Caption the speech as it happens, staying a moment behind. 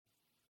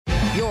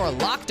Your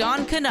Locked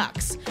On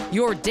Canucks,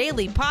 your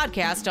daily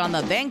podcast on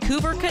the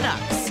Vancouver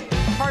Canucks.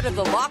 Part of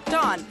the Locked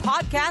On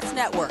Podcast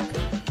Network,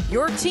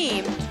 your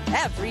team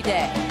every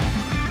day.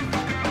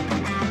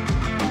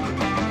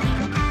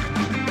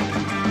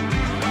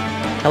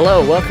 Hello,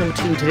 welcome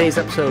to today's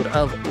episode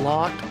of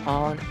Locked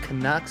On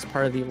Canucks,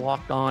 part of the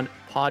Locked On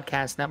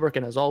Podcast Network.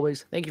 And as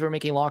always, thank you for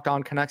making Locked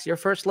On Canucks your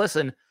first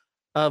listen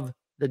of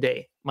the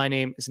day. My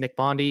name is Nick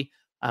Bondi.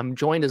 I'm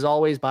joined as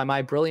always by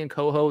my brilliant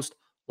co-host,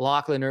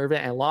 Lachlan Irvin.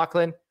 And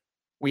Lachlan,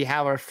 we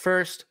have our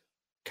first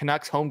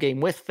Canucks home game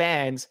with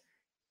fans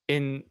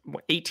in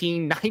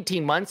 18,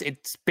 19 months.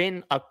 It's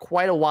been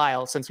quite a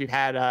while since we've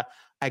had a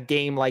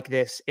game like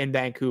this in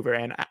Vancouver,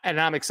 and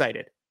I'm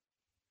excited.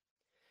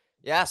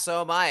 Yeah,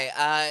 so am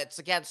I. It's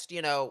against,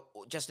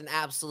 just an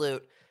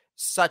absolute,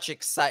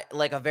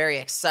 a very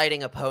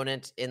exciting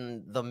opponent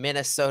in the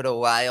Minnesota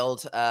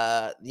Wild.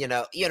 You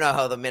know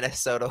how the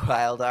Minnesota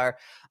Wild are.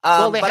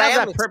 Well, they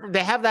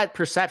have that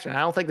perception.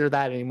 I don't think they're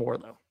that anymore,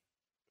 though.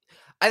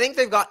 I think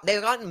they've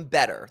gotten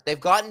better. They've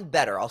gotten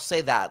better. I'll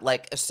say that.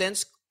 Like,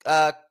 since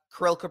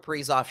Kirill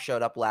Kaprizov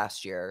showed up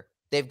last year,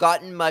 they've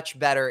gotten much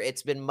better.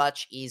 It's been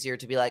much easier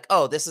to be like,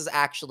 oh, this is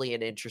actually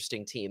an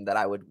interesting team that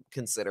I would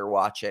consider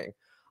watching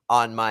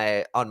on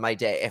my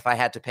day if I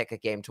had to pick a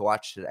game to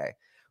watch today,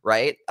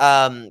 right?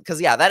 Because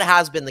that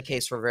has been the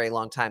case for a very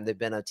long time. They've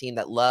been a team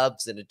that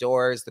loves and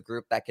adores the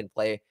group that can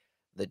play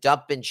the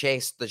dump and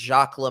chase, the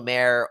Jacques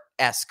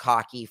Lemaire-esque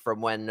hockey from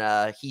when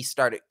he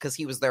started, because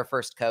he was their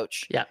first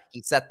coach. Yeah,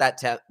 he set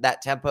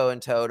that tempo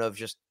and tone of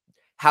just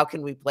how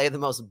can we play the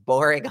most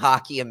boring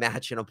hockey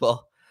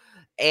imaginable,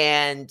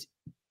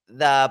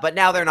 but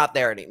now they're not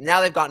there anymore.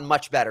 Now they've gotten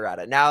much better at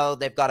it. Now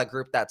they've got a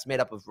group that's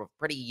made up of a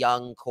pretty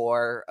young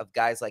core of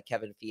guys like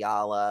Kevin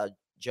Fiala,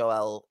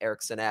 Joel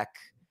Eriksson-Ek.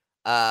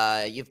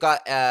 You've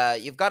got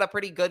a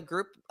pretty good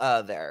group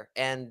there,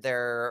 and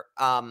they're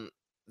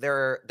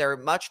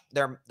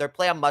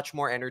play a much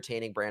more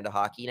entertaining brand of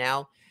hockey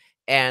now.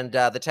 And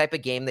the type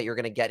of game that you're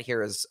going to get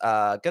here is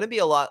going to be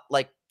a lot,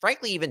 like,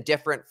 frankly, even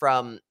different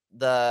from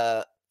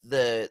the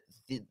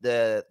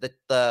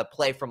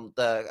play from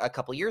a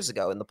couple years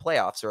ago in the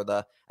playoffs, or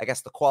the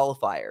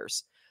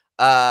qualifiers,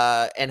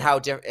 and how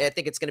I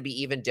think it's going to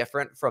be even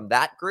different from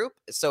that group.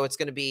 So it's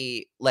going to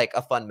be like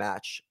a fun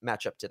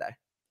matchup today.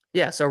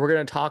 Yeah, so we're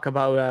going to talk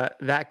about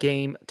that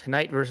game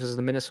tonight versus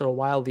the Minnesota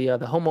Wild, the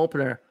home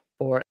opener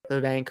for the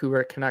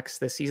Vancouver Canucks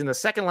this season. The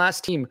second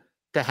last team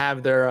to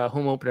have their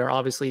home opener.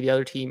 Obviously, the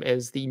other team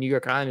is the New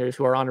York Islanders,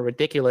 who are on a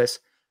ridiculous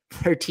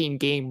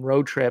 13-game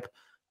road trip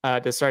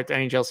to start the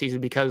NHL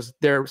season because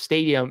their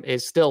stadium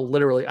is still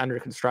literally under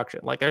construction.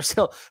 Like, they're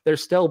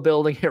still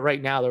building it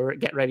right now. They're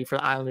getting ready for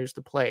the Islanders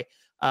to play.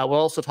 We'll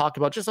also talk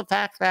about just the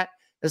fact that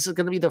this is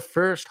going to be the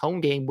first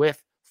home game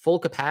with full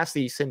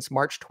capacity since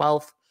March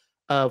 12th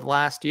of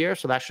last year.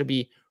 So that should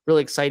be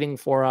really exciting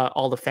for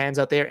all the fans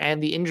out there.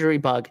 And the injury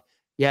bug,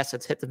 yes,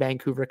 it's hit the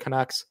Vancouver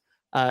Canucks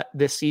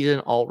this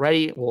season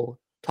already. We'll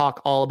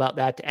talk all about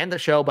that to end the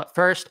show. But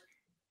first,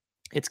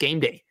 it's game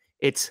day.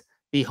 It's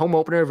the home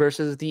opener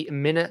versus the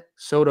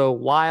Minnesota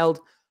Wild.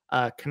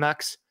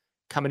 Canucks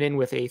coming in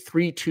with a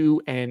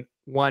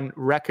 3-2-1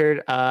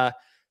 record.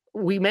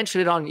 We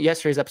mentioned it on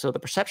yesterday's episode. The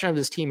perception of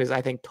this team is,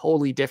 I think,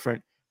 totally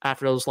different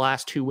after those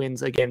last two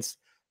wins against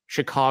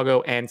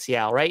Chicago and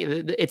Seattle, right?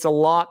 It's a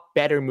lot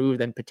better move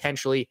than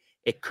potentially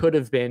it could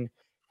have been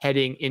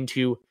heading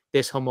into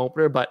this home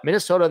opener. But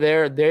Minnesota,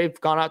 they've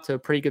gone out to a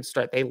pretty good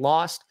start. They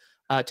lost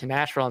to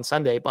Nashville on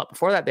Sunday, but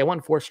before that, they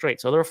won 4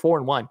 straight. So they're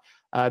 4-1.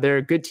 They're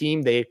a good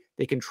team. They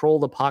control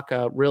the puck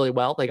really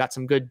well. They got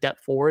some good depth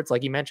forwards,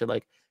 like you mentioned,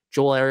 like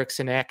Joel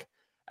Eriksson-Ek,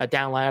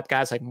 down lineup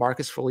guys like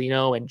Marcus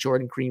Foligno and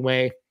Jordan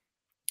Greenway.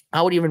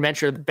 I would even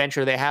venture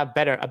they have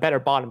a better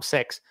bottom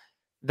six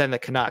than the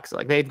Canucks.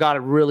 Like, they've got a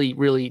really,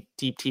 really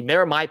deep team.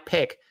 They're my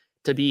pick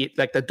to be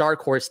like the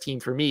dark horse team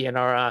for me in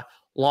our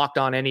Locked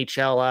On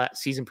NHL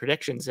season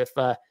predictions. If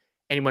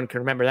anyone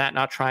can remember that,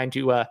 not trying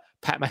to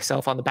pat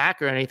myself on the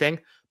back or anything,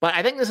 but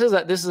I think this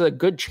is a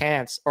good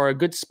chance or a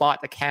good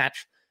spot to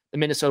catch the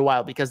Minnesota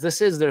Wild, because this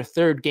is their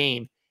third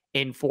game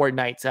in 4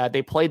 nights.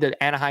 They played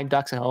the Anaheim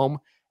Ducks at home,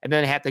 and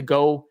then they had to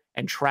go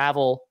and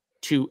travel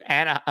to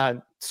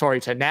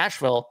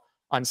Nashville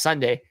on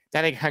Sunday.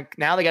 Now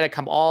they got to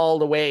come all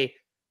the way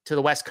to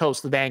the West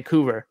Coast, to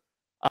Vancouver,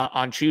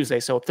 on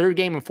Tuesday. So third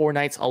game in 4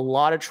 nights, a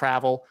lot of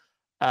travel.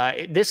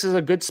 This is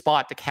a good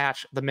spot to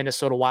catch the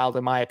Minnesota Wild,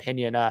 in my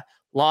opinion. A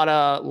lot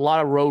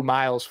of road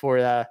miles for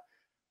the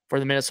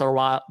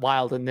Minnesota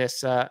Wild in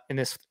this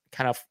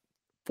kind of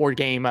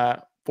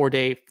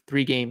 4-day,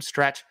 3-game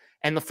stretch.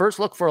 And the first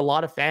look for a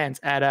lot of fans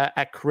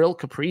at Kirill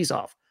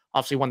Kaprizov.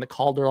 Obviously won the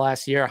Calder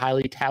last year,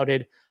 highly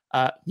touted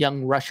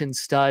young Russian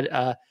stud.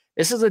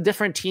 This is a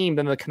different team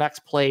than the Canucks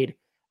played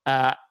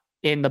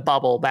in the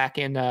bubble back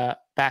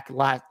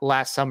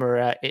last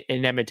summer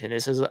in Edmonton.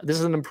 This is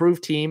an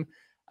improved team.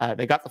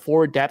 They got the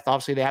forward depth.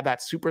 Obviously, they have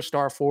that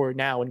superstar forward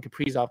now in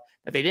Kaprizov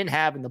that they didn't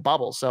have in the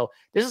bubble. So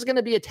this is going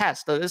to be a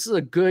test. This is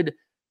a good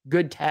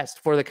test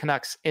for the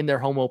Canucks in their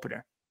home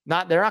opener.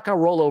 They're not going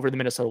to roll over the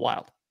Minnesota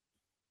Wild.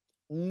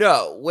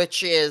 No,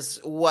 which is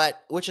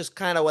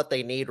kind of what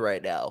they need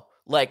right now.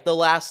 Like the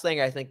last thing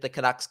I think the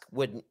Canucks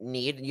would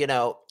need,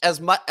 as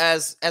much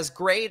as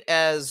great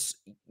as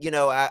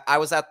I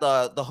was at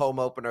the home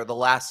opener the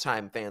last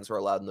time fans were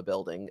allowed in the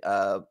building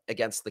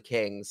against the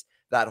Kings,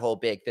 that whole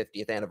big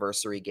 50th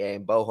anniversary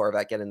game, Bo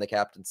Horvat getting the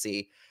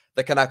captaincy,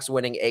 the Canucks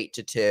winning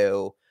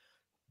 8-2.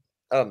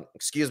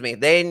 Excuse me.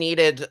 They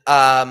needed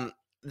that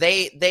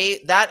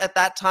at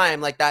that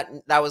time, like that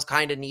was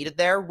kind of needed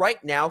there.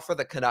 Right now for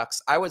the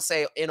Canucks, I would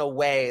say in a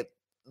way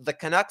the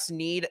Canucks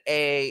need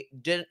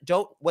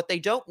what they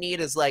don't need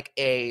is like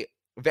a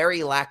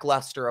very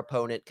lackluster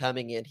opponent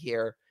coming in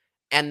here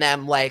and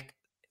them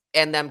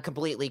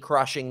completely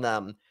crushing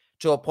them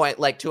to a point,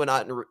 like to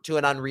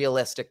an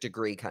unrealistic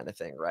degree kind of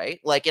thing,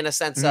 right? Like in a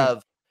sense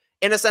of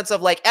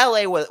like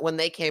LA, when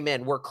they came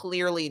in, were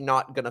clearly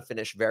not going to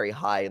finish very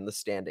high in the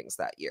standings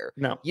that year.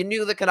 No. You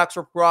knew the Canucks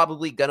were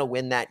probably going to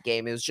win that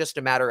game. It was just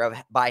a matter of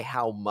by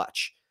how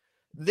much.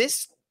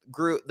 The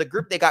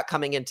group they got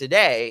coming in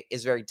today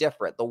is very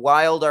different. The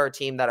Wild are a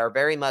team that are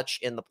very much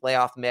in the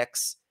playoff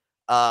mix.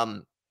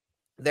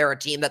 They're a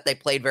team that they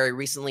played very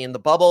recently in the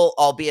bubble,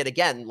 albeit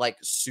again, like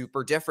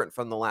super different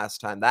from the last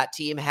time. That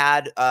team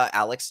had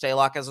Alex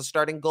Stalock as a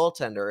starting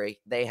goaltender.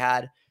 They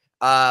had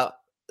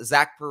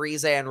Zach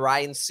Parise and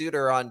Ryan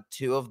Suter on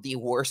two of the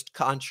worst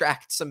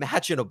contracts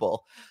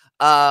imaginable.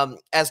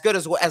 As good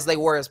as they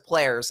were as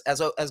players,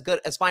 as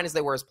fine as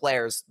they were as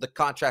players, the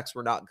contracts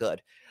were not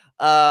good.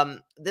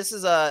 This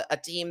is a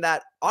team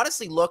that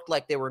honestly looked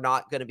like they were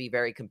not going to be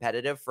very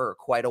competitive for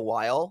quite a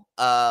while.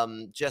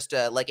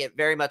 Like it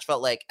very much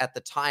felt like at the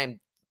time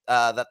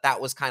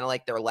that was kind of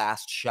like their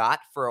last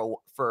shot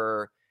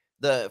for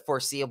the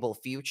foreseeable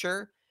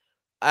future.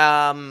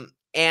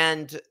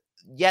 And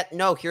yet,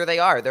 no, here they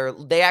are.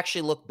 They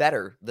actually look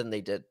better than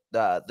they did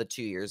the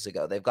 2 years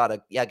ago. They've got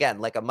a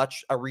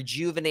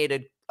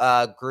rejuvenated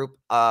group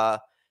in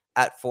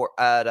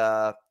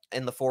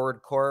the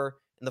forward core.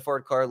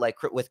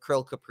 Like with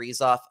Kirill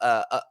Kaprizov,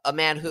 a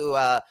man who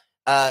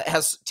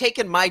has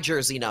taken my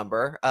jersey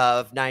number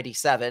of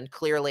 97.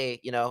 Clearly,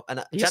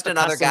 just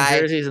another guy.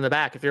 Jerseys in the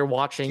back. If you're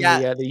watching the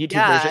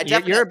YouTube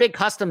version, you're a big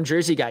custom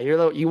jersey guy.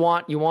 You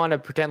want to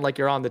pretend like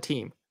you're on the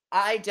team.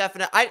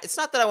 It's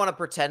not that I want to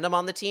pretend I'm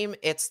on the team.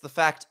 It's the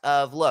fact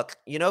of, look,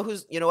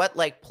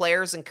 like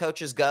players and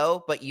coaches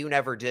go, but you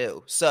never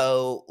do.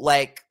 So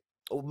like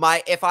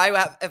if I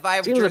have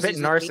seems a bit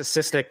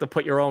narcissistic to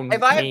put your own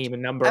name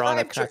and number on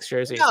a Canucks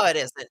jersey. No, it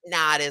isn't.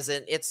 Nah, it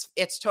isn't.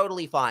 It's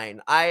totally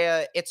fine.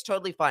 It's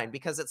totally fine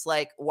because it's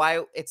like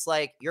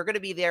you're going to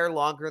be there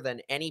longer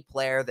than any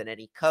player, than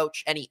any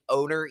coach, any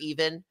owner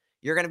even.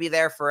 You're going to be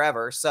there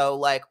forever. So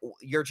like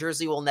your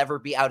jersey will never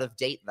be out of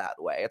date that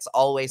way. It's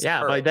always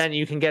current. But then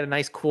you can get a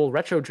nice cool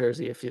retro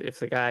jersey if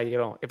the guy,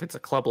 if it's a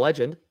club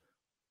legend.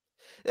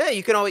 Yeah,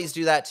 you can always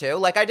do that too.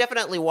 Like I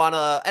definitely want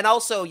to, and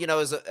also,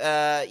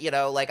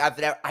 like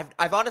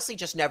I've honestly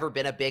just never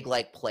been a big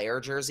like player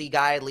jersey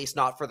guy, at least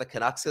not for the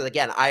Canucks. Because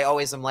again, I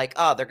always am like,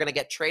 oh, they're going to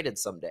get traded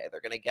someday.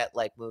 They're going to get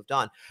like moved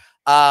on.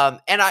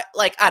 And I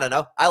don't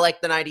know. I like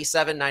the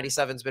 97.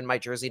 97's been my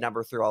jersey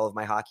number through all of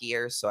my hockey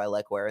years. So I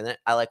like wearing it.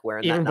 I like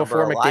wearing even that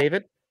number before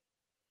McDavid.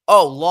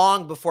 Oh,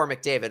 long before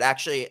McDavid.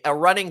 Actually, a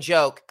running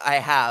joke I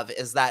have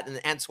is that, and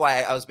that's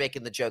why I was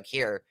making the joke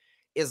here,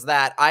 is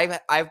that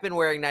I've been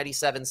wearing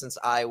 97 since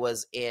I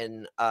was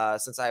in I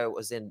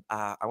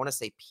want to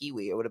say Pee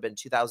Wee. It would have been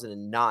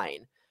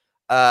 2009.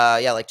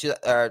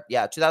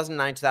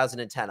 2009,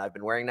 2010. I've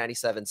been wearing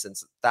 97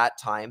 since that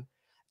time.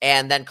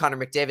 And then Connor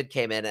McDavid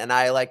came in, and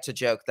I like to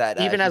joke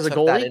that even as a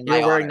goalie,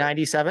 you're wearing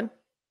 97.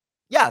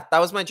 Yeah, that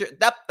was my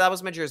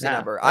jersey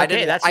number.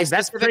 Okay,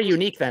 that's pretty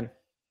unique then.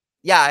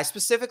 Yeah, I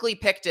specifically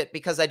picked it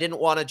because I didn't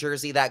want a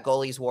jersey that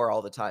goalies wore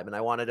all the time. And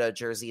I wanted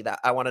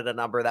a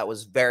number that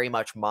was very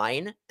much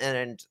mine.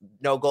 And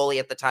no goalie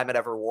at the time had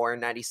ever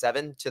worn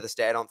 97. To this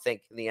day, I don't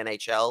think in the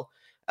NHL.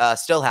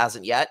 Still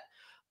hasn't yet.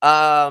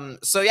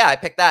 So yeah, I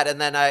picked that.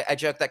 And then I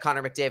joked that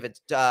Connor McDavid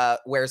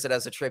wears it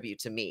as a tribute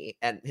to me.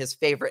 And his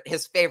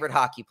favorite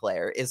hockey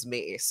player is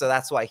me. So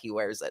that's why he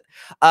wears it.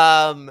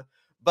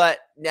 But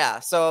yeah,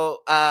 so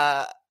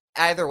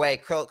either way,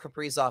 Kirill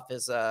Kaprizov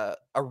is a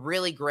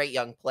really great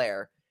young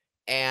player,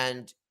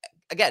 and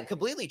again,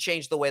 completely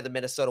changed the way the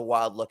Minnesota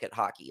Wild look at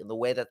hockey and the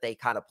way that they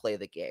kind of play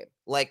the game.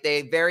 Like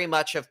they very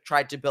much have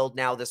tried to build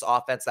now this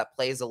offense that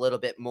plays a little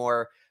bit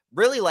more,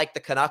 really like the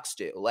Canucks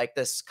do. Like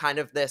this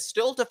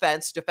still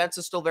defense. Defense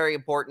is still very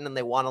important, and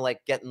they want to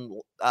like get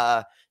in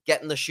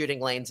the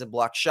shooting lanes and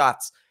block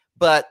shots.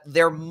 But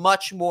they're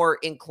much more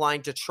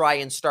inclined to try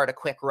and start a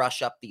quick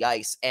rush up the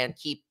ice and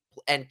keep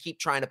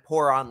trying to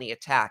pour on the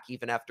attack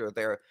even after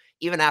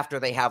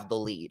they have the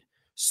lead.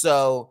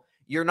 So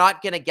you're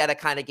not going to get a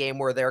kind of game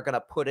where they're going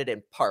to put it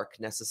in park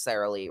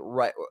necessarily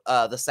right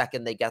the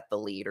second they get the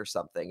lead or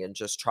something and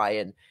just try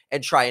and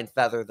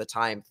feather the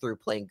time through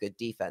playing good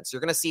defense.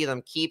 You're going to see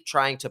them keep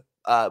trying to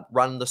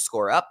run the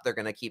score up. They're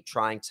going to keep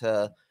trying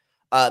to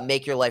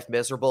make your life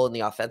miserable in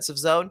the offensive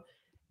zone.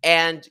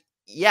 And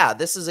yeah,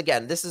 this is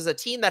a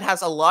team that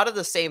has a lot of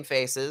the same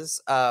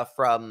faces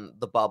from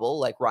the bubble,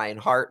 like Ryan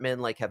Hartman,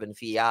 like Kevin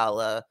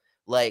Fiala,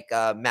 like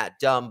Matt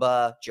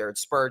Dumba, Jared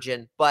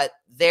Spurgeon, but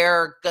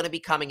they're going to be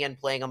coming in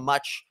playing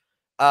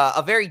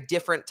a very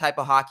different type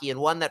of hockey, and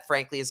one that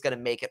frankly is going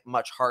to make it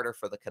much harder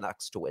for the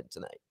Canucks to win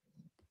tonight.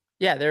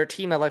 Yeah, they're a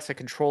team that likes to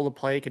control the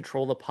play,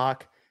 control the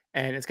puck,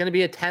 and it's going to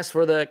be a test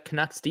for the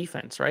Canucks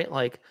defense, right?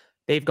 Like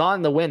they've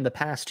gotten the win the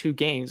past 2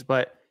 games,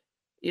 but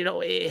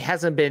it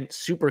hasn't been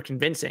super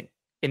convincing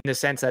in the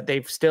sense that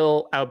they've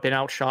still been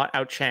outshot,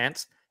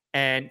 outchanced,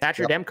 and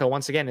Thatcher Demko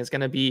once again is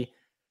going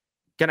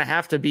to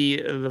have to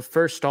be the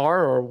first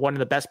star or one of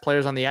the best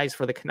players on the ice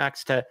for the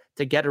Canucks to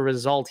get a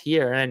result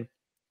here, and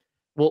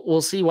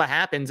we'll see what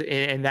happens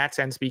in that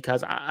sense,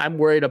 because I'm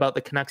worried about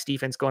the Canucks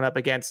defense going up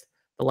against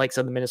the likes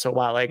of the Minnesota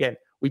Wild. Again,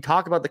 we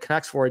talk about the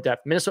Canucks forward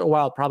depth. Minnesota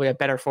Wild probably have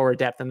better forward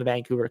depth than the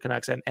Vancouver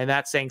Canucks, and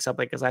that's saying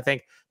something, because I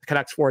think the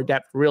Canucks forward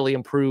depth really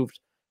improved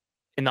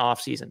in the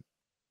offseason.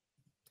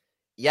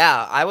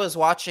 Yeah, I was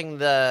watching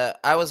the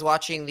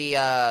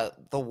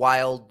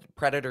Wild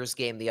Predators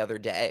game the other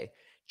day,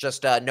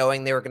 just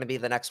knowing they were going to be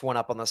the next one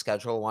up on the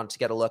schedule. Wanted to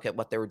get a look at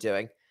what they were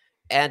doing,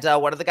 and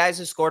one of the guys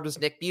who scored was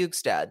Nick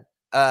Bjugstad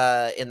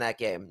in that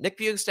game. Nick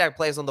Bjugstad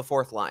plays on the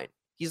 4th line.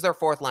 He's their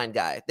 4th line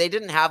guy. They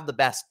didn't have the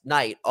best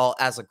night all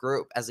as a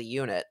group, as a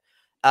unit.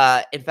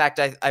 In fact,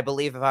 I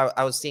believe if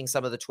I was seeing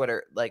some of the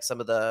Twitter, like some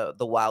of the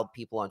Wild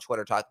people on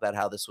Twitter talk about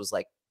how this was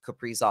like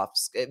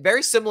Kaprizov's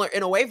very similar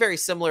in a way, very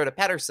similar to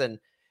Pettersson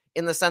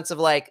in the sense of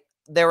like,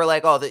 they were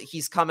like, oh,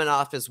 he's coming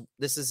off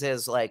this is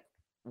his like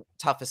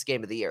toughest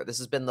game of the year. This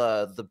has been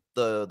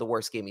the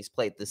worst game he's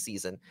played this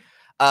season.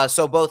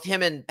 So both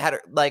him and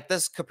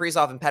this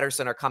Kaprizov and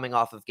Pettersson are coming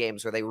off of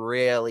games where they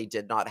really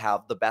did not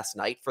have the best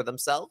night for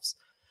themselves.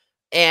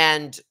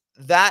 And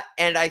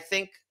I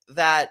think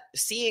that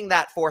seeing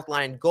that 4th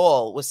line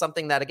goal was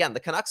something that, again, the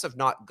Canucks have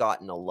not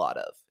gotten a lot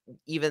of,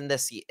 even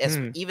this year,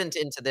 even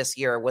into this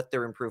year with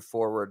their improved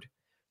forward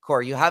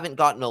core. You haven't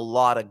gotten a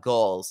lot of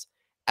goals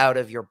out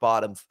of your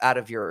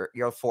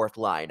 4th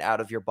line,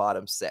 out of your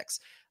bottom 6.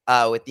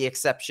 With the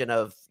exception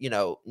of,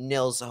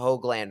 Nils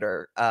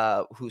Höglander,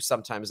 who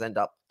sometimes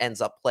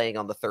ends up playing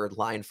on the 3rd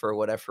line for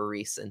whatever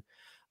reason.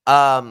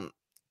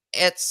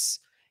 It's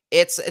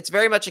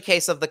very much a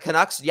case of the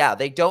Canucks. Yeah,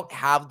 they don't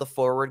have the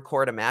forward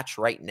core to match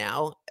right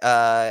now.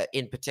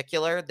 In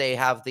particular, they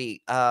have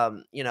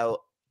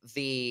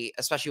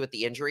especially with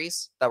the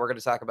injuries that we're going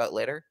to talk about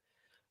later.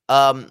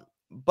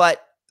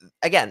 But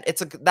again,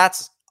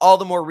 that's all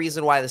the more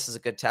reason why this is a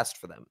good test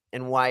for them,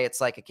 and why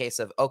it's like a case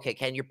of, okay,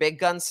 can your big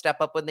guns step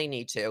up when they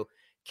need to?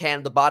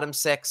 Can the bottom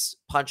 6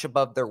 punch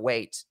above their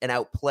weight and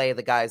outplay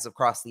the guys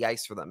across the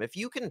ice for them? If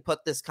you can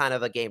put this kind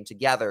of a game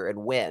together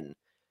and win,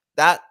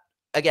 that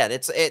again,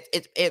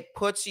 it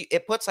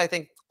puts I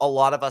think a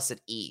lot of us at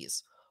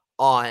ease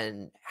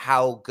on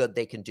how good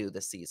they can do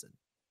this season.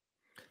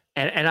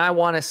 And I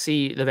want to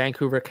see the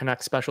Vancouver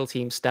Canucks special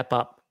team step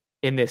up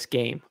in this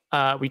game.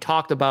 We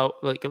talked about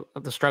like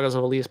the struggles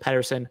of Elias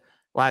Pettersson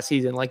last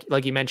season,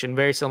 like you mentioned,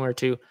 very similar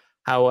to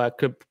how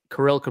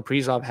Kirill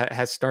Kaprizov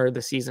has started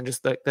the season.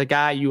 Just the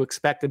guy you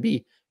expect to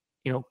be,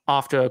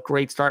 off to a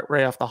great start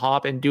right off the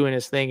hop and doing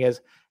his thing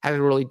hasn't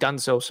really done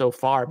so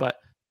far. But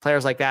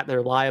players like that,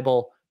 they're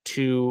liable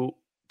to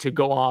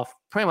go off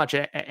pretty much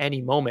at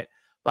any moment.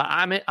 But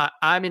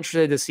I'm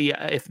interested to see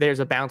if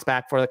there's a bounce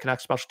back for the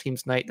Canucks special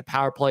teams tonight, the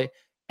power play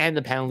and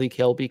the penalty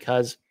kill,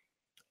 because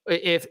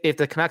if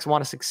the Canucks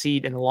want to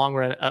succeed in the long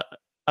run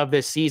of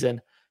this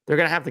season, they're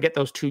going to have to get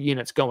those 2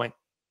 units going.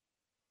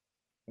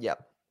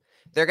 Yep.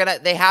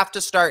 They have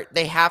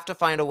to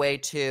find a way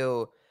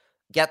to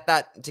get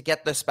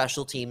the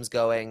special teams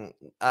going.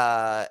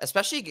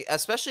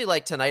 Especially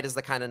like tonight is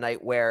the kind of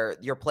night where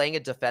you're playing a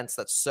defense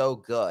that's so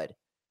good.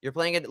 You're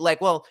playing it like,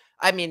 well,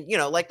 I mean,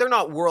 like they're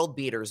not world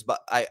beaters,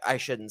 but I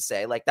shouldn't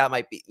say like that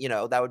might be,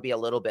 that would be a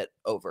little bit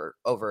over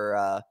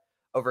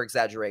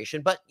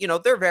exaggeration, but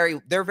they're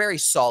very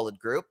solid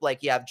group.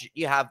 Like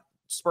you have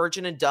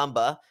Spurgeon and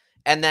Dumba.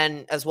 And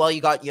then as well, you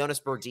got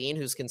Jonas Brodin,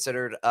 who's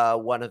considered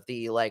one of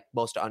the like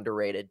most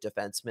underrated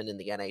defensemen in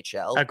the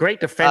NHL. A great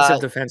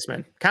defensive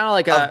defenseman, kind of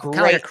like a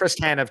Chris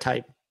Tanev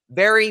type.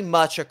 Very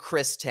much a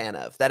Chris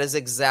Tanev. That is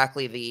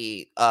exactly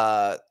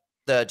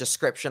the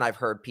description I've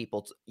heard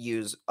people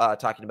use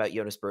talking about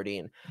Jonas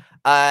Brodin.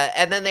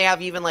 And then they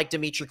have even like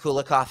Dmitry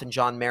Kulikov and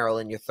John Merrill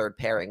in your 3rd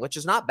pairing, which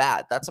is not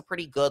bad. That's a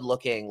pretty good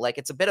looking. Like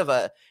it's a bit of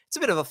a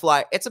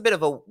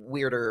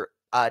weirder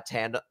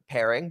tandem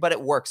pairing, but it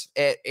works.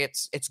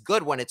 It's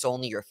good when it's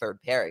only your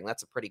 3rd pairing.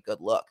 That's a pretty good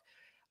look.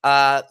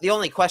 The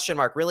only question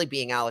mark really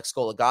being Alex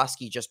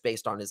Goligoski, just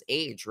based on his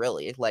age,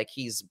 really. Like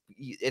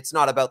it's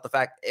not about the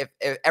fact if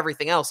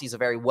everything else, he's a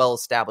very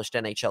well-established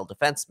NHL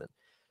defenseman.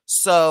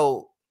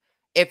 So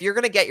if you're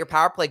going to get your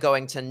power play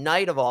going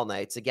tonight of all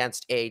nights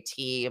against a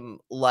team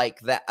like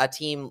that, a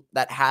team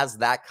that has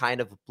that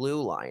kind of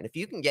blue line, if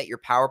you can get your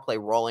power play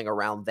rolling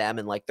around them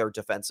and like their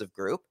defensive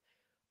group,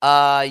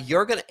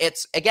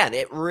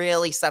 it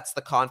really sets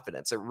the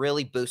confidence. It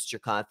really boosts your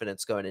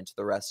confidence going into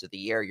the rest of the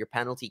year. Your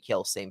penalty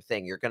kill, same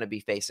thing. You're going to be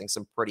facing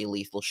some pretty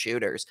lethal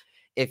shooters.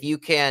 If you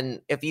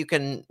can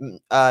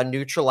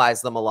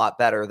neutralize them a lot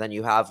better than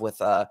you have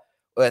with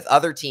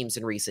other teams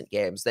in recent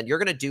games, then you're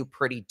going to do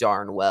pretty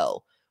darn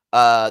well.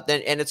 And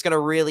it's going to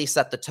really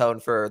set the tone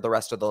for the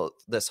rest of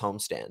this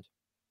homestand.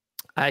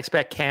 I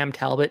expect Cam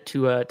Talbot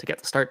to get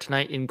the start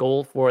tonight in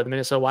goal for the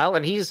Minnesota Wild,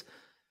 and he's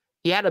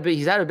had a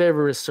bit of a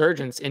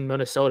resurgence in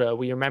Minnesota.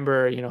 We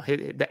remember,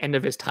 the end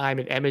of his time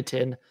in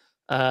Edmonton.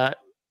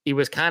 He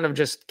was kind of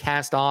just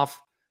cast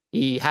off.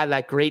 He had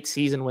that great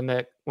season when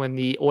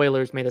the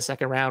Oilers made a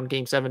second round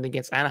Game 7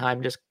 against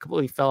Anaheim, just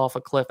completely fell off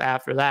a cliff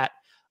after that.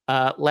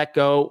 Let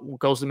go,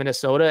 goes to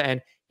Minnesota,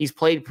 and he's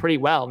played pretty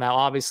well. Now,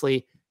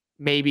 obviously,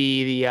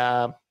 maybe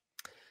the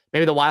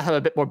Wild have a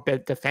bit more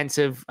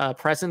defensive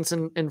presence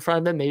in front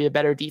of them, maybe a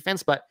better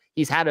defense, but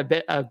he's had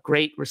a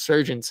great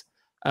resurgence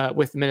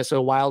with the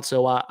Minnesota Wild.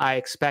 So I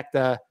expect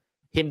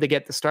him to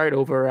get the start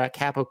over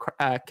Capo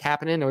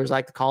Kapanen, or as I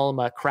like to call him,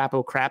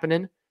 Crapo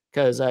Krapanen,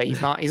 because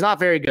he's not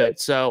very good.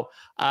 So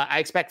I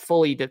expect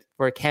fully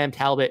for Cam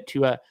Talbot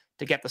to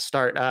get the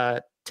start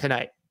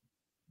tonight.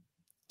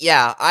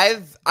 Yeah,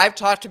 I've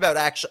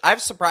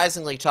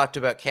surprisingly talked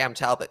about Cam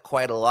Talbot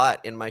quite a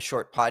lot in my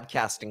short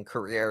podcasting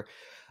career.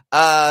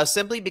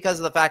 Simply because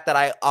of the fact that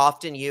I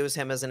often use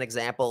him as an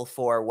example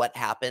for what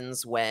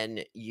happens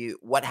when you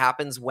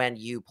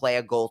play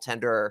a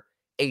goaltender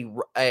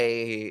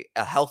a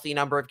healthy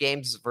number of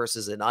games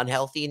versus an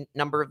unhealthy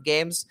number of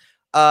games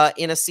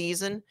in a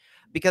season.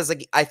 Because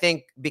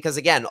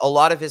again, a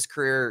lot of his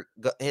career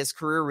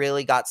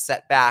really got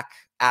set back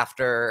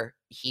after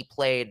he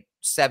played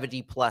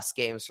 70 plus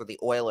games for the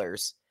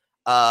Oilers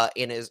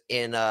in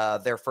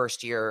their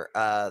first year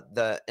at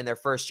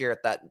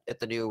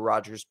the new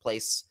Rogers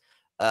Place,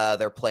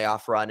 their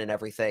playoff run and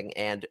everything.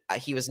 And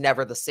he was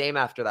never the same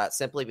after that,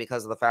 simply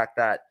because of the fact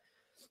that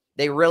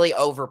they really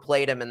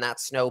overplayed him, and that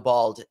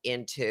snowballed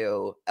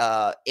into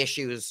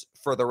issues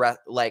for the rest,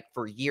 like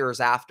for years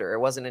after. It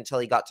wasn't until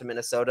he got to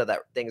Minnesota that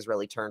things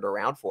really turned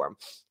around for him.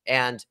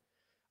 And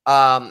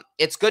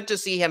it's good to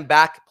see him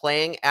back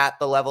playing at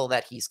the level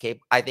that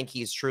I think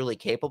he's truly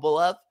capable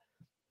of.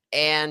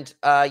 And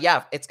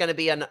it's going to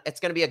be a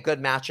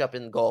good matchup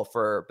in goal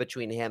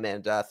between him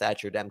and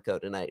Thatcher Demko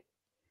tonight.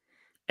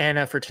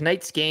 And for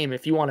tonight's game,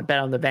 if you want to bet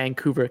on the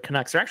Vancouver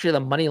Canucks, they're actually the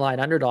money line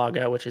underdog,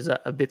 which is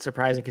a bit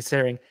surprising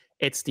considering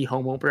it's the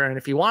home opener. And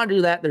if you want to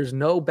do that, there's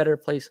no better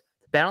place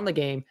to bet on the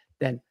game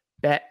than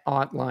Bet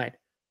Online.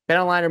 Bet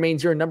Online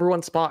remains your number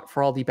one spot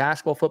for all the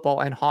basketball,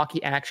 football, and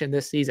hockey action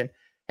this season.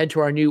 Head to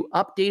our new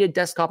updated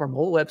desktop or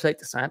mobile website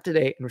to sign up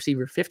today and receive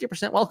your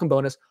 50% welcome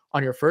bonus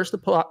on your first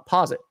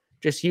deposit.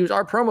 Just use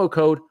our promo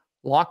code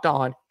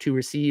LOCKEDON to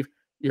receive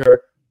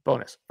your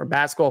bonus. From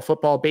basketball,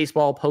 football,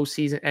 baseball,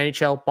 postseason,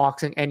 NHL,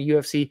 boxing, and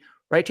UFC,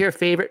 right to your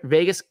favorite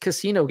Vegas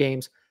casino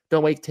games.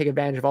 Don't wait to take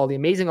advantage of all the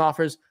amazing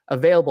offers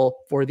available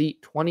for the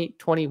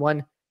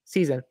 2021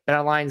 season.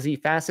 BetOnline is the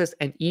fastest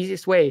and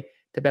easiest way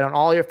to bet on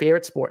all your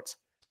favorite sports.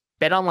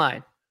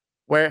 BetOnline,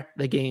 where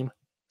the game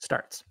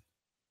starts.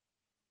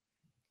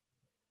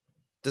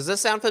 Does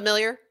this sound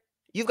familiar?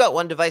 You've got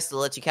one device that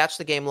lets you catch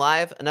the game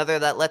live, another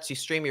that lets you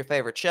stream your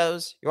favorite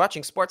shows, you're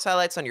watching sports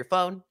highlights on your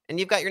phone, and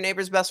you've got your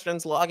neighbor's best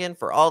friend's login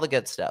for all the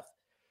good stuff.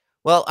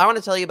 Well, I want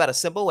to tell you about a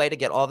simple way to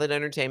get all that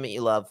entertainment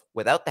you love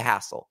without the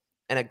hassle,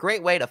 and a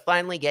great way to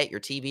finally get your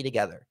TV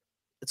together.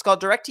 It's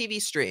called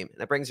DirecTV Stream,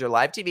 and it brings your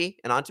live TV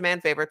and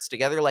on-demand favorites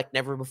together like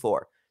never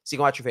before, so you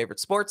can watch your favorite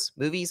sports,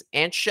 movies,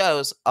 and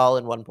shows all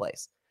in one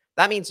place.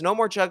 That means no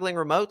more juggling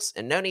remotes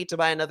and no need to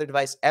buy another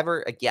device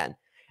ever again.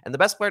 And the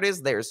best part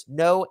is there's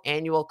no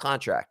annual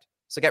contract.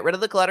 So get rid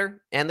of the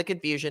clutter and the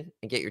confusion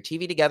and get your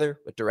TV together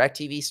with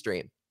DirecTV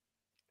Stream.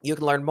 You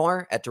can learn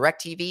more at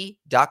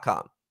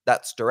directtv.com.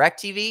 That's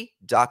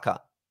directtv.com.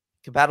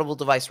 Compatible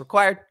device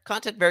required.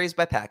 Content varies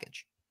by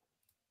package.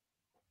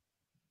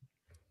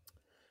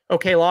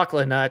 Okay,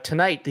 Lachlan,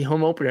 tonight, the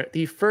home opener,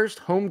 the first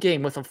home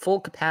game with a full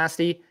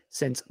capacity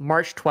since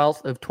March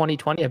 12th of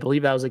 2020. I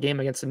believe that was a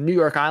game against the New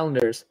York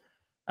Islanders,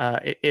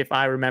 if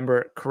I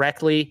remember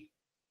correctly.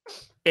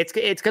 It's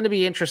going to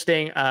be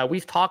interesting.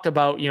 We've talked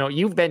about,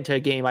 you've been to a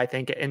game, I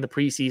think, in the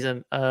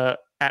preseason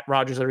at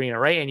Rogers Arena,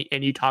 right?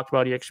 And you talked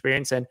about your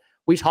experience. And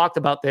we talked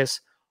about this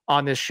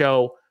on this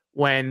show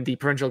when the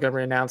provincial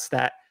government announced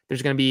that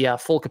there's going to be a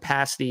full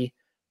capacity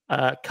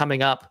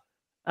coming up.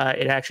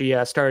 It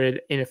actually started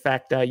in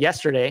effect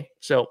yesterday.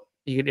 So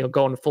you can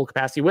go into full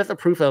capacity with a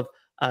proof of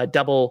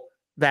double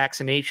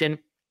vaccination.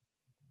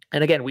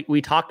 And again,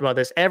 we talked about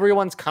this.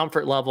 Everyone's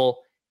comfort level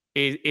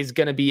is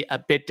going to be a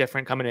bit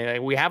different coming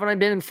in. We haven't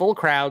been in full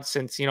crowds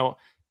since,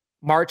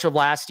 March of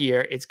last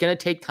year. It's going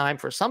to take time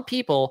for some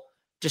people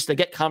just to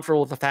get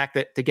comfortable with the fact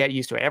that to get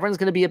used to it. Everyone's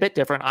going to be a bit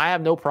different. I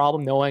have no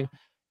problem knowing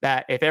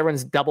that if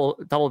everyone's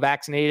double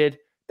vaccinated,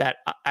 that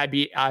I'd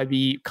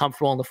be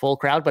comfortable in the full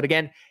crowd. But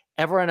again,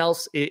 everyone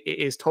else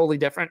is totally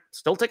different.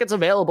 Still tickets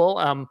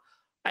available.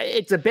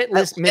 It's a bit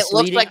misleading. It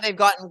looks like they've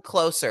gotten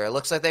closer. It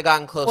looks like they've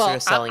gotten closer to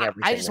selling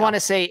everything. I just want to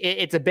say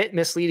it's a bit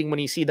misleading when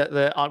you see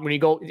when you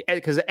go,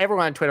 because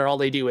everyone on Twitter, all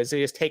they do is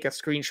they just take a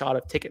screenshot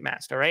of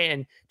Ticketmaster, right?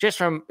 And just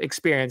from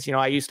experience,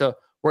 I used to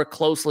work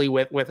closely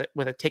with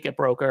a ticket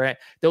broker. And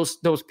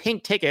those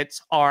pink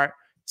tickets are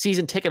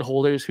season ticket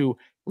holders who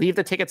leave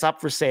the tickets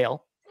up for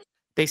sale.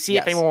 They see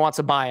if anyone wants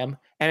to buy them,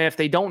 and if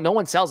they don't, no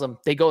one sells them.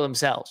 They go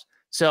themselves.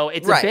 So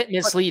it's a bit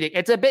misleading.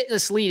 It's a bit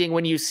misleading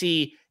when you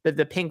see that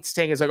the pink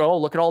thing is like, oh,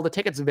 look at all the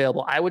tickets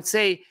available. I would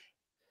say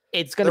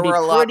it's going to be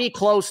pretty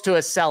close to a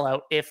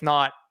sellout, if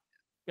not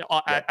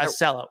a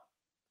sellout.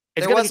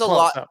 It's going to be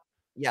close.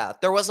 Yeah,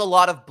 there was a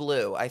lot of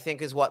blue, I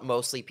think, is what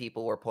mostly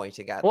people were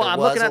pointing at. Well, I'm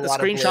looking at the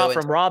screenshot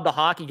from Rob the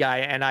Hockey Guy,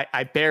 and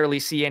I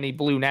barely see any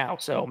blue now.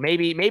 So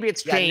maybe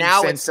it's changed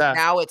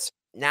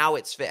now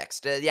it's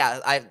fixed.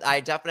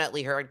 I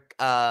definitely heard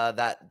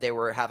that they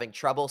were having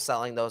trouble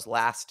selling those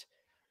last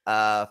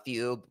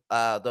few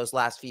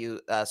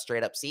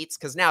straight up seats,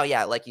 because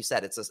now, like you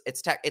said, it's a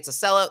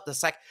sellout.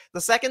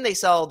 The second they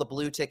sell the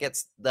blue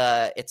tickets,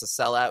 it's a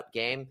sellout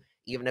game.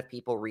 Even if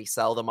people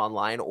resell them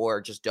online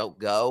or just don't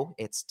go,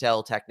 it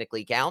still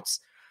technically counts.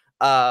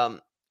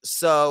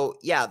 So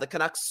yeah, the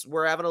Canucks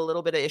were having a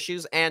little bit of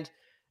issues, and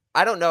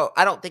I don't know.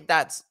 I don't think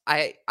that's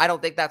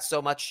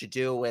so much to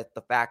do with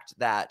the fact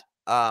that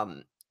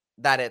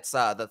it's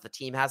that the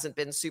team hasn't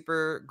been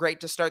super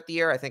great to start the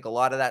year. I think a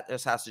lot of that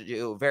just has to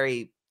do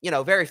very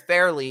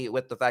fairly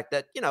with the fact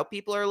that,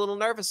 people are a little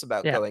nervous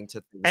about going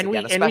to things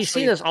again. And we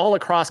see this all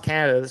across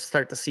Canada to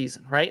start the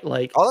season, right?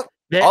 Like all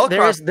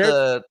across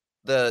the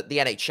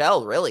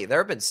NHL, really. There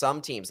have been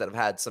some teams that have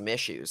had some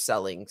issues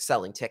selling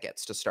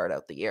tickets to start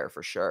out the year,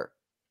 for sure.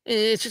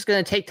 It's just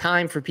going to take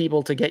time for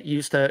people to get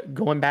used to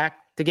going back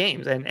to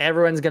games, and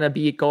everyone's going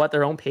to go at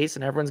their own pace,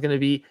 and everyone's going to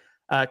be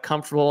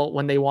comfortable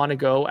when they want to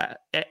go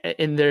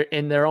in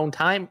their own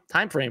time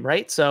frame,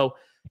 right? So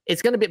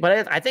it's going to be,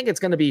 but I think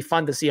it's going to be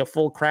fun to see a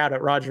full crowd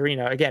at Rogers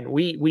Arena. Again,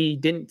 we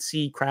didn't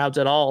see crowds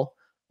at all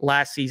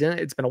last season.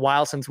 It's been a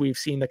while since we've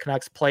seen the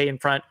Canucks play in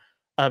front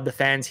of the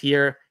fans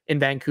here in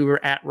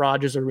Vancouver at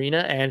Rogers Arena.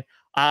 And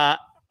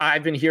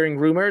I've been hearing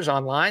rumors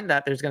online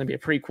that there's going to be a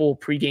pretty cool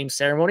pregame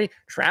ceremony.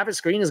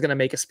 Travis Green is going to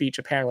make a speech,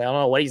 apparently. I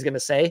don't know what he's going to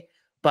say,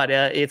 but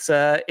it's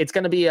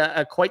going to be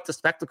a quite the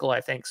spectacle,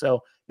 I think.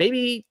 So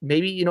maybe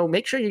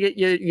make sure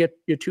you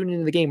tune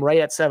into the game right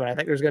at 7. I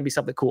think there's going to be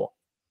something cool.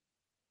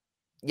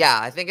 Yeah,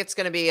 I think it's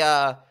going to be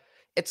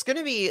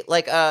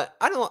like I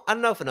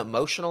don't know if an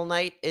emotional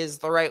night is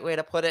the right way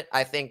to put it.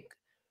 I think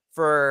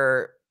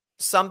for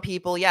some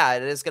people,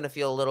 it is going to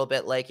feel a little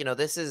bit like,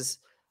 this is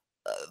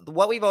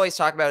what we've always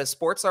talked about is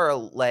sports are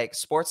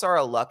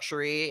a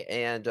luxury,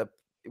 and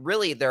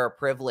really they're a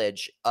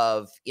privilege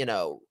of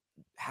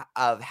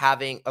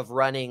having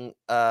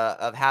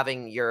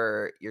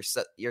your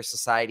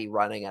society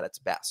running at its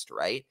best,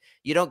 right?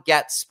 You don't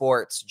get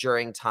sports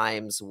during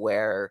times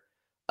where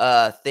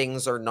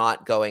things are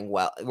not going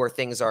well,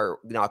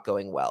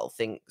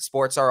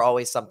 Sports are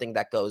always something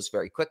that goes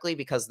very quickly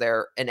because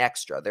they're an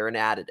extra, they're an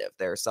additive.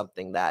 They're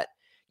something that,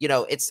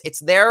 it's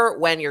there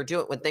when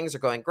things are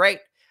going great,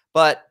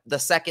 but the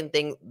second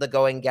the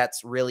going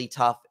gets really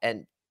tough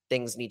and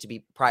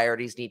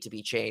priorities need to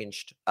be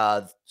changed,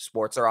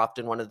 sports are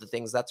often one of the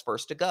things that's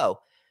first to go.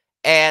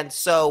 And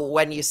so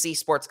when you see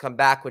sports come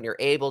back, when you're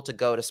able to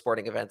go to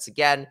sporting events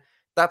again,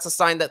 that's a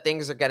sign that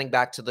things are getting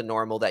back to the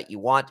normal that you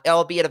want,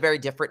 albeit a very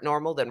different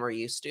normal than we're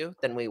used to,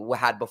 than we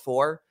had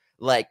before.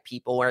 Like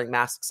people wearing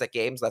masks at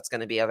games, that's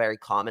going to be a very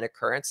common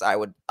occurrence. I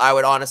would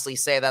honestly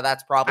say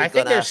that's probably. I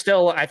think there's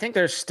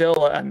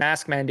still a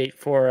mask mandate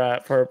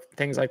for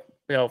things like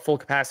full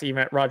capacity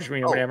event at Rogers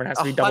Arena, whatever, it has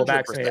to be double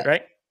vaccinated,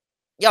 right?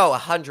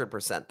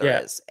 100%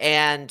 there is.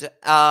 And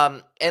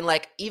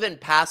like even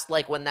past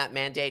like when that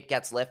mandate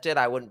gets lifted,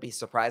 I wouldn't be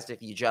surprised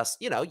if you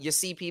just, you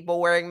see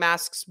people wearing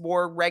masks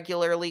more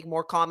regularly,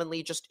 more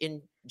commonly just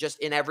in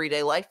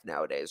everyday life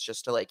nowadays,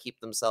 just to like keep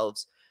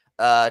themselves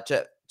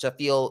to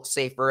feel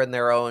safer in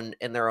their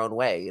own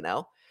way,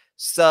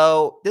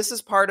 So this is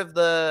part of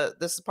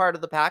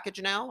the package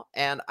now,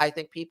 and I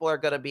think people are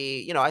going to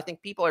be, I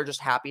think people are just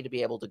happy to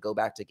be able to go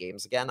back to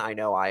games again. I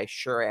know I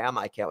sure am.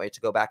 I can't wait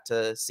to go back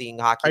to seeing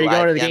hockey. Are you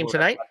going to the game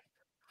tonight?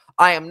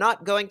 I am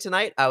not going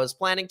tonight. I was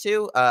planning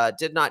to.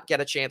 Did not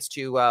get a chance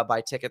to buy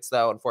tickets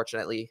though,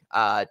 unfortunately.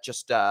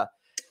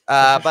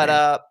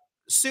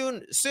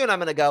 Soon I'm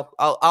gonna go.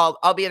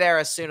 I'll be there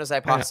as soon as I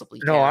possibly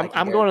can. No,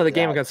 I'm going to the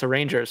game against the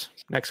Rangers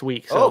next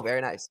week. So. Oh,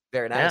 very nice.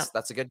 Yeah.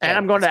 That's a good game. And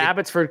I'm going to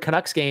Abbotsford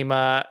Canucks game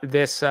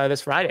this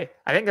Friday.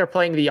 I think they're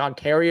playing the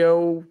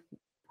Ontario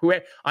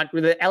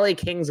the LA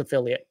Kings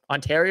affiliate.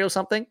 Ontario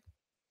something?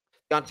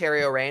 The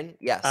Ontario Reign,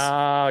 yes.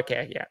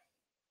 Okay, yeah.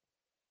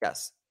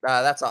 Yes.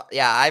 That's all.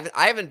 Yeah,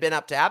 I haven't been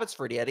up to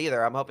Abbotsford yet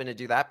either. I'm hoping to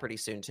do that pretty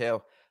soon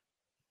too.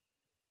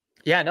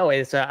 Yeah, no,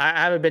 it's I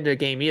haven't been to a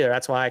game either.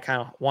 That's why I kind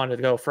of wanted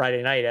to go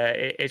Friday night.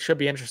 It should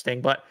be interesting.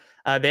 But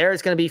there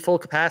is going to be full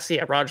capacity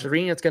at Rogers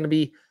Arena. It's going to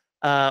be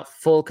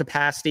full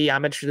capacity.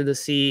 I'm interested to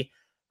see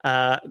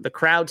The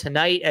crowd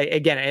tonight,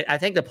 again, I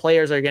think the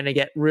players are going to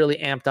get really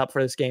amped up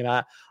for this game.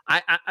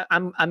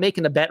 I'm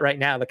making a bet right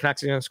now the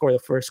Canucks are going to score the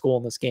first goal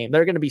in this game.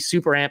 They're going to be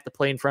super amped to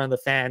play in front of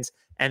the fans,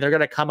 and they're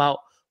going to come out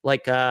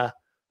like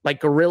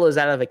gorillas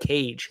out of a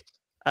cage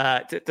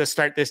to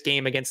start this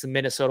game against the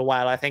Minnesota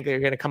Wild. I think they're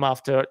going to come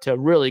off to a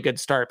really good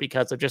start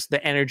because of just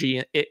the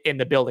energy in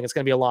the building. It's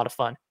going to be a lot of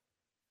fun.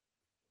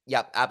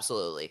 Yep,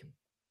 absolutely.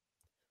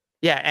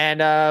 Yeah, and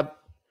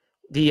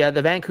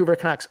the Vancouver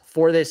Canucks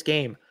for this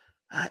game,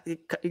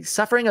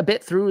 suffering a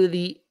bit through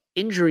the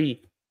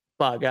injury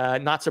bug.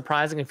 Not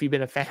surprising if you've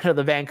been a fan of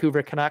the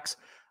Vancouver Canucks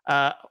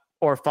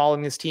or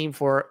following this team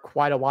for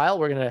quite a while.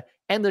 We're going to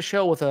end the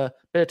show with a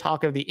bit of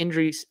talk of the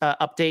injury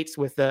updates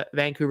with the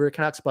Vancouver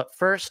Canucks. But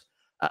first,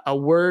 a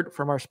word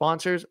from our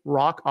sponsors,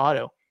 Rock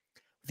Auto.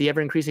 With the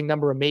ever-increasing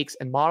number of makes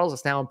and models,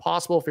 it's now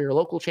impossible for your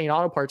local chain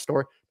auto parts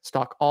store to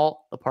stock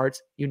all the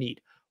parts you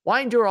need.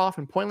 Why endure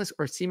often pointless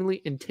or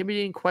seemingly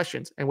intimidating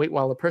questions and wait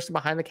while the person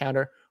behind the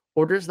counter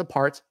orders the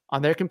parts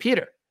on their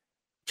computer,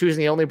 choosing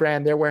the only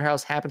brand their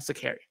warehouse happens to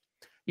carry?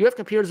 You have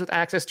computers with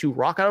access to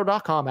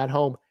rockauto.com at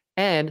home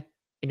and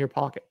in your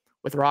pocket.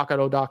 With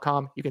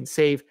rockauto.com, you can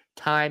save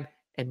time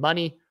and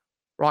money.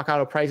 Rock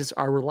Auto prices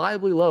are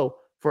reliably low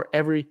for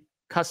every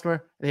customer,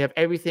 and they have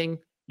everything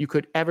you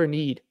could ever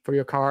need for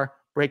your car: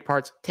 brake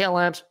parts, tail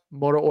lamps,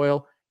 motor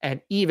oil,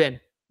 and even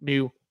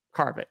new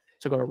carpet.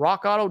 So go to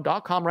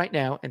rockauto.com right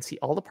now and see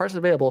all the parts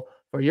available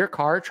for your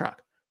car or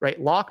truck. Right,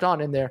 Locked On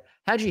in there.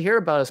 How'd you hear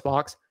about us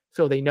box?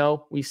 So they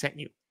know we sent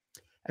you.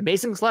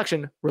 Amazing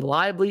selection,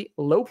 reliably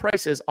low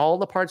prices, all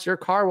the parts your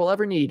car will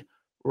ever need.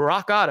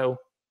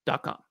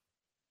 rockauto.com.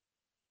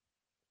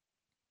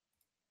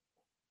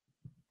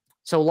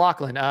 So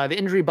Lachlan, the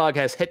injury bug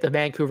has hit the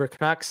Vancouver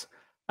Canucks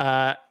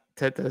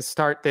to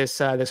start this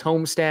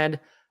homestand.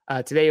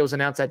 Today it was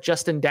announced that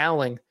Justin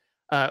Dowling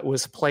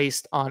was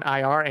placed on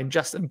IR, and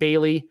Justin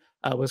Bailey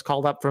was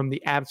called up from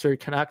the Abbotsford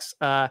Canucks.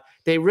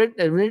 They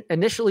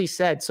initially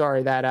said,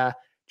 that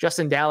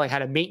Justin Dowling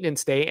had a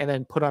maintenance day and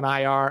then put on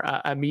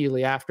IR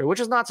immediately after, which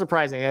is not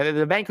surprising.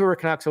 The Vancouver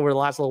Canucks over the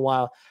last little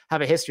while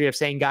have a history of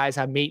saying guys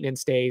have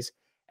maintenance days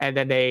and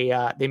then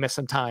they miss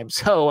some time.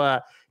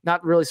 So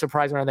not really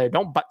surprising around there.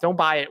 Don't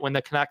buy it when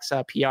the Canucks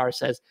PR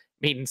says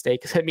maintenance day,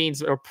 because it means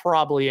they're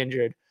probably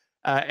injured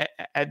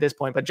at this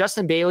point. But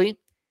Justin Bailey,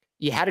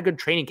 he had a good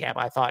training camp.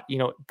 I thought,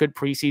 good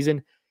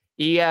preseason.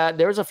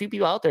 There was a few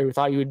people out there who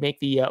thought he would make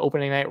the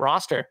opening night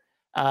roster,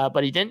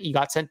 but he didn't. He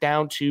got sent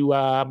down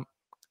to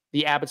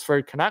the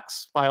Abbotsford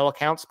Canucks. By all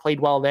accounts, played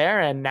well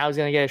there, and now he's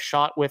going to get a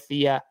shot with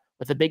the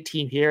big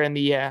team here in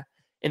the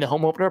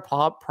home opener.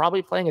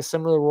 Probably playing a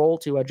similar role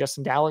to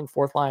Justin Dowling,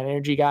 fourth line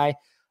energy guy.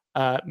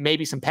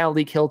 Maybe some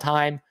penalty kill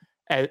time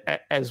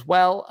as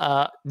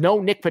well.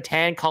 No Nick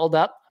Petan called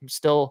up. I'm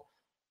still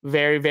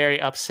very, very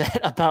upset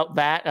about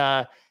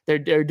that.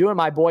 They're doing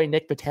my boy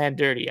Nick Petan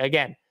dirty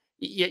again.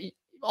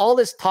 All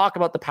this talk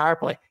about the power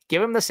play,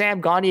 give him the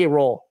Sam Gagner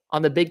role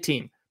on the big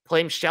team.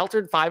 Play him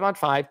sheltered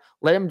 5-on-5.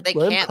 Let him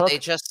cook. They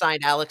just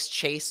signed Alex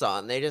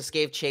Chason. They just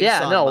gave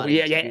Chason.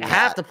 You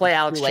have to play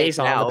Alex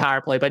Chason on the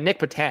power play, but Nick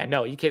Petan,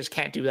 no, you just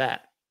can't do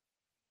that.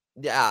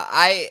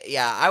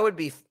 I would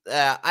be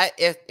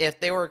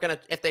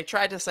if they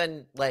tried to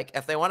send,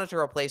 if they wanted to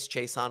replace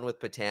Chason with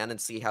Petan and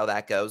see how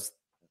that goes,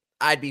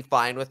 I'd be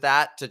fine with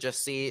that to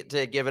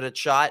give it a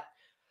shot.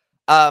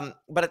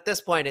 But at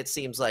this point, it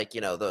seems like,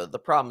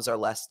 the problems are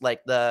less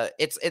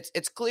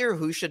it's clear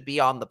who should be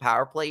on the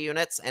power play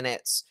units, and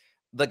it's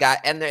the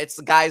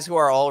guys who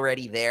are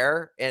already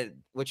there, and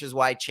which is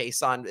why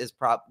Chason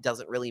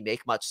doesn't really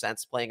make much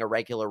sense playing a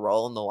regular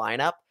role in the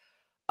lineup.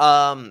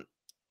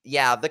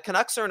 The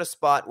Canucks are in a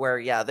spot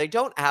where, they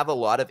don't have a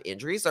lot of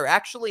injuries. They're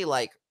actually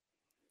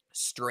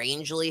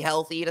strangely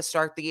healthy to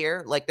start the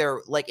year. They're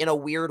in a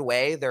weird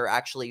way, they're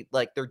actually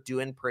they're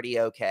doing pretty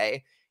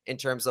okay in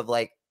terms of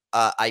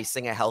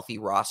icing a healthy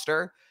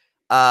roster.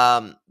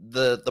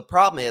 The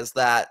problem is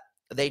that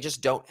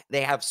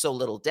they have so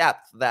little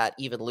depth that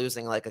even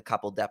losing a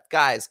couple depth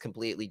guys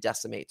completely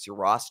decimates your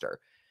roster.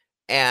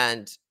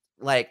 And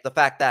the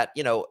fact that,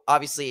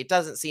 obviously it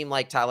doesn't seem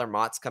like Tyler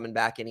Mott's coming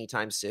back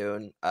anytime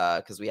soon,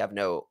 because we haven't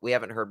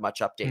heard many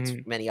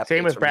updates.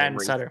 Same with Brandon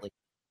Sutter.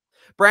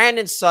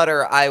 Brandon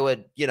Sutter,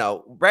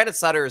 Brandon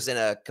Sutter is in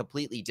a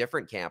completely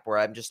different camp where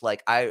I'm just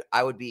I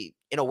would be,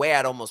 in a way,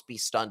 I'd almost be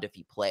stunned if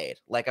he played.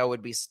 I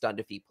would be stunned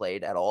if he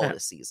played at all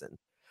this season.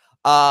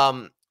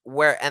 There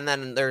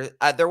was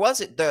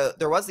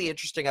the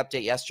interesting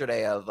update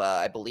yesterday of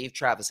I believe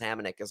Travis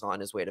Hamonic is on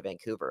his way to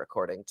Vancouver,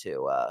 according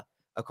to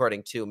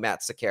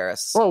Matt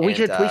Sakaris. Well, we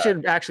should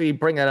actually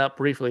bring that up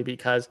briefly,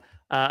 because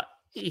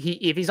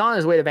if he's on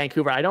his way to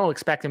Vancouver, I don't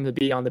expect him to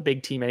be on the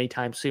big team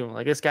anytime soon.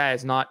 This guy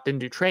didn't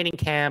do training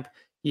camp.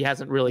 He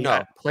hasn't really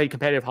played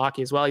competitive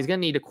hockey as well. He's going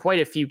to need quite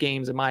a few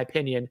games, in my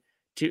opinion,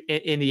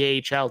 in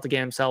the AHL to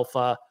get himself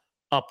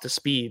up to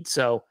speed.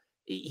 So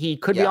he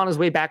could be on his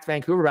way back to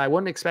Vancouver, but I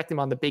wouldn't expect him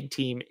on the big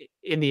team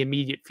in the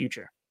immediate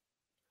future.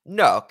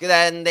 No,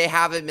 then they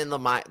have him in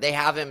the they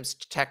have him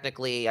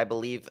technically, I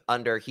believe,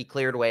 he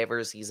cleared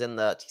waivers. He's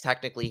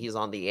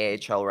on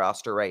the AHL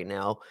roster right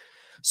now.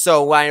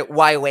 So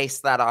why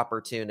waste that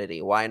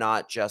opportunity? Why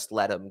not just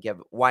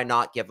why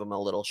not give him a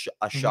little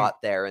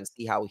shot there and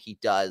see how he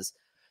does?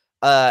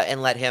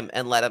 And let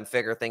him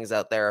figure things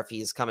out there if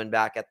he's coming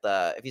back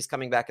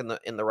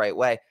in the right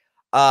way.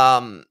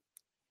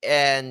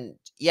 And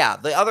yeah,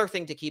 the other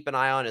thing to keep an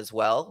eye on as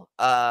well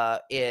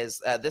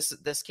is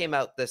this came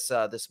out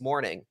this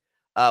morning.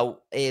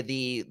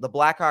 The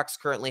Blackhawks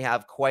currently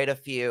have quite a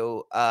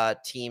few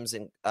teams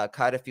and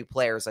quite a few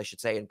players, I should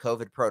say, in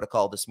COVID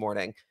protocol this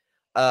morning.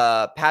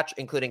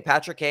 Including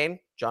Patrick Kane,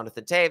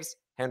 Jonathan Toews,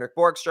 Henrik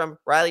Borgstrom,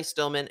 Riley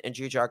Stillman, and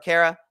Jujhar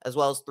Khaira, as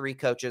well as 3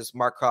 coaches,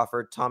 Mark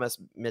Crawford, Thomas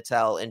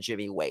Mittel, and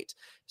Jimmy Waite.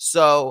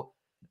 So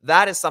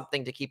that is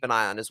something to keep an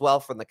eye on as well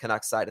from the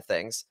Canucks side of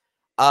things.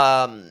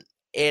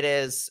 It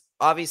is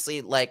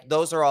obviously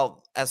those are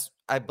all, as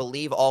I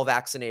believe, all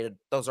vaccinated.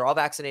 Those are all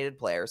vaccinated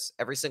players,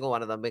 every single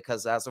one of them,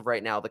 because as of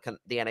right now, the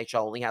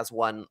NHL only has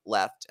one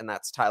left, and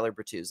that's Tyler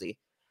Bertuzzi.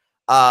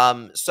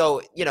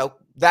 So,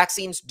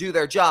 vaccines do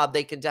their job.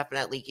 They can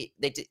definitely,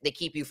 they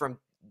keep you from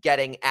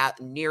getting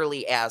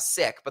nearly as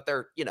sick, but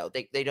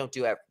they don't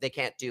do, they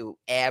can't do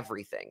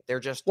everything. They're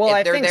just,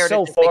 I think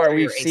so far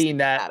we've seen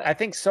that. I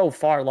think so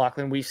far,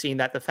 Lachlan, we've seen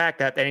that the fact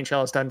that the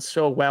NHL has done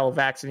so well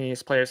vaccinating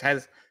its players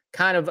has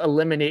kind of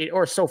eliminated,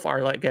 or so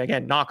far,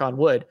 again, knock on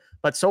wood,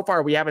 but so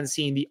far we haven't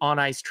seen the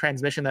on-ice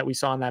transmission that we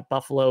saw in that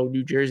Buffalo,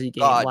 New Jersey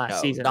game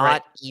last season,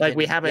 right?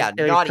 We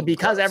haven't,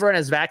 because everyone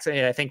is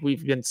vaccinated. I think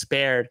we've been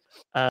spared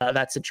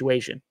that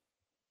situation.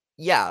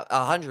 Yeah,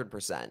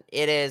 100%.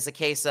 It is a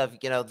case of,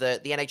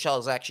 the NHL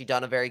has actually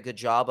done a very good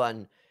job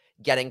on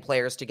getting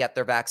players to get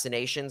their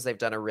vaccinations. They've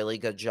done a really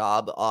good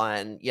job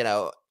on,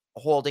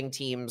 holding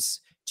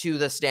teams to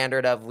the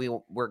standard of we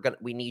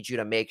need you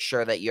to make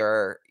sure that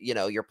your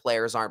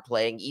players aren't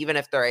playing, even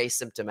if they're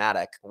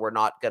asymptomatic.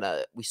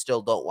 We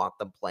still don't want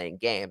them playing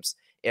games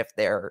if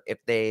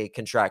they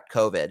contract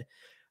COVID.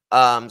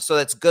 So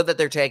it's good that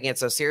they're taking it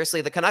so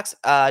seriously. The Canucks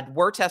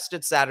were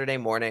tested Saturday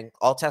morning.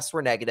 All tests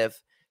were negative.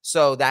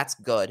 So that's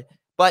good.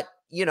 But,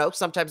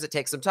 sometimes it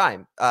takes some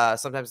time.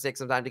 Sometimes it takes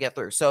some time to get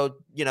through. So,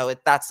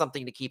 that's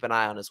something to keep an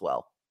eye on as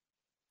well.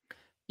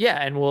 Yeah,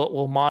 and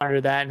we'll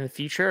monitor that in the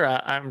future.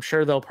 I'm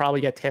sure they'll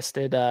probably get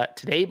tested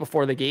today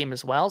before the game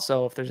as well.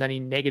 So if there's any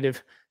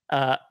negative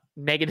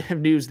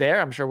news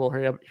there, I'm sure we'll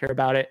hear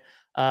about it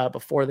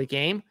before the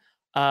game.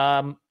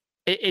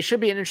 It should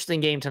be an interesting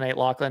game tonight,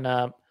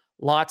 Lachlan.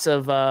 Lots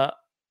of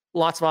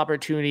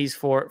opportunities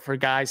for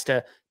guys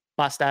to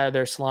bust out of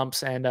their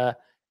slumps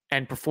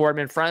and perform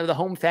in front of the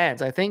home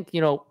fans. I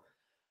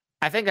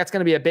think that's going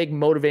to be a big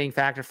motivating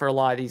factor for a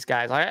lot of these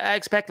guys. I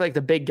expect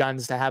the big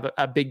guns to have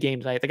a big game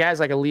tonight. The guys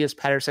like Elias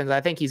Pettersson, I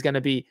think he's going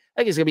to be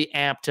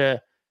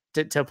amped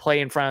to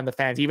play in front of the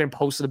fans. He even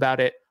posted about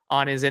it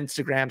on his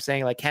Instagram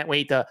saying can't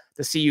wait to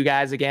see you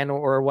guys again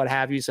or what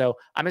have you. So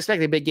I'm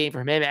expecting a big game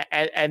from him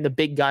and the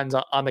big guns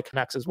on the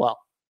Canucks as well.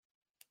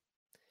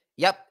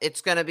 Yep,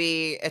 it's gonna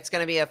be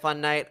a fun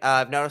night.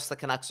 I've noticed the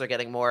Canucks are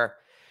getting more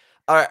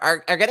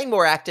getting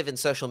more active in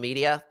social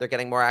media. They're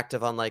getting more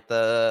active on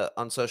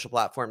on social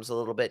platforms a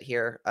little bit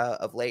here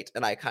of late,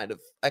 and I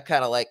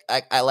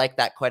like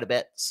that quite a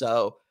bit.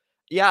 So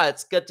yeah,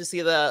 it's good to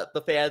see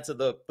the fans and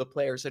the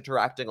players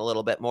interacting a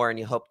little bit more, and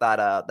you hope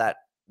that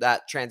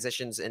that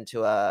transitions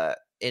into a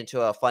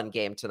fun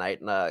game tonight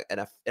in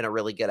a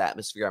really good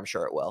atmosphere. I'm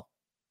sure it will.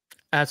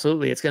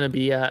 Absolutely. It's going to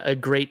be a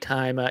great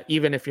time,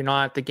 even if you're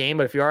not at the game.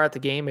 But if you are at the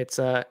game, it's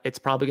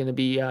probably going to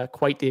be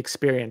quite the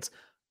experience.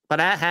 But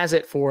that has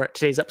it for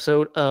today's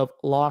episode of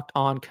Locked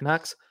On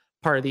Canucks,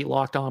 part of the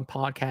Locked On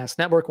Podcast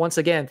Network. Once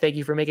again, thank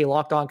you for making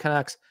Locked On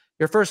Canucks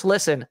your first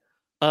listen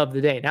of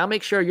the day. Now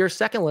make sure your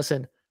second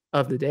listen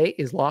of the day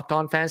is Locked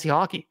On Fantasy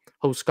Hockey.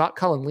 Host Scott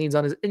Cullen leans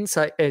on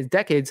his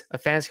decades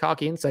of fantasy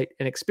hockey insight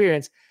and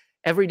experience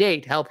every day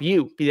to help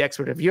you be the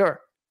expert of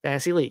your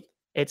fantasy league.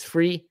 It's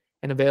free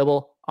and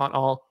available on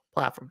all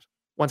platforms.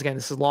 Once again,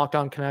 this is Locked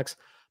On Canucks,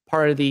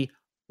 part of the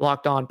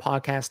Locked On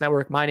Podcast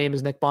Network. My name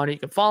is Nick Bondy. You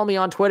can follow me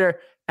on Twitter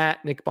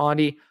at Nick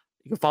Bondy.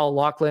 You can follow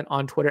Lachlan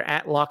on Twitter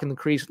at Lock in the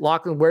Crease.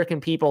 Lachlan, where can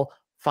people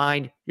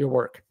find your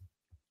work?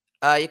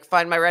 You can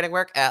find my writing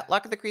work at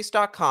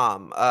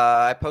lockinthecrease.com.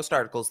 I post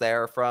articles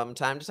there from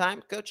time to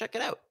time. Go check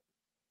it out.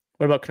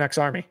 What about Canucks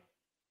Army?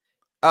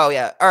 Oh,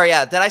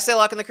 yeah. Did I say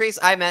Lock in the Crease?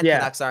 I meant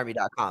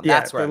CanucksArmy.com.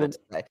 That's where I meant to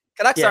say.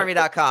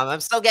 CanucksArmy.com. I'm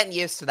still getting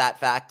used to that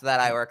fact that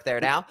I work there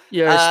now.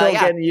 You're still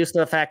getting used to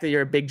the fact that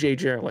you're a Big J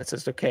journalist.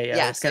 It's okay.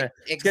 Yes,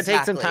 it's gonna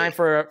take some time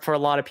for a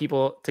lot of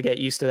people to get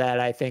used to that,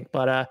 I think.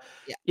 But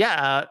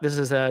this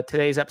is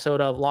today's episode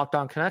of Locked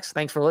On Canucks.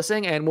 Thanks for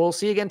listening, and we'll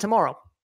see you again tomorrow.